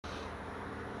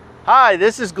Hi,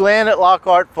 this is Glenn at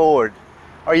Lockhart Ford.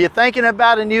 Are you thinking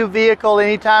about a new vehicle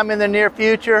anytime in the near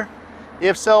future?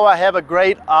 If so, I have a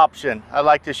great option I'd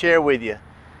like to share with you.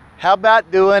 How about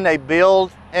doing a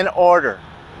build and order?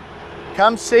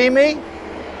 Come see me.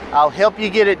 I'll help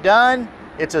you get it done.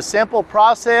 It's a simple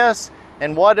process,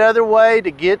 and what other way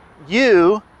to get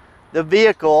you the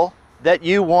vehicle that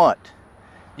you want.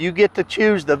 You get to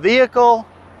choose the vehicle,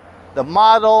 the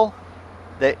model,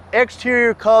 the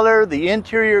exterior color, the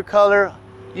interior color.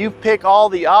 You pick all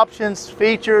the options,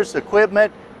 features,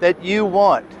 equipment that you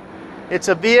want. It's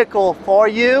a vehicle for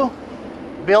you,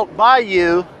 built by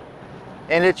you,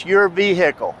 and it's your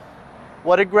vehicle.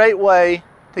 What a great way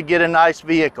to get a nice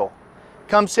vehicle.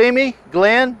 Come see me,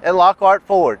 Glenn at Lockhart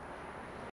Ford.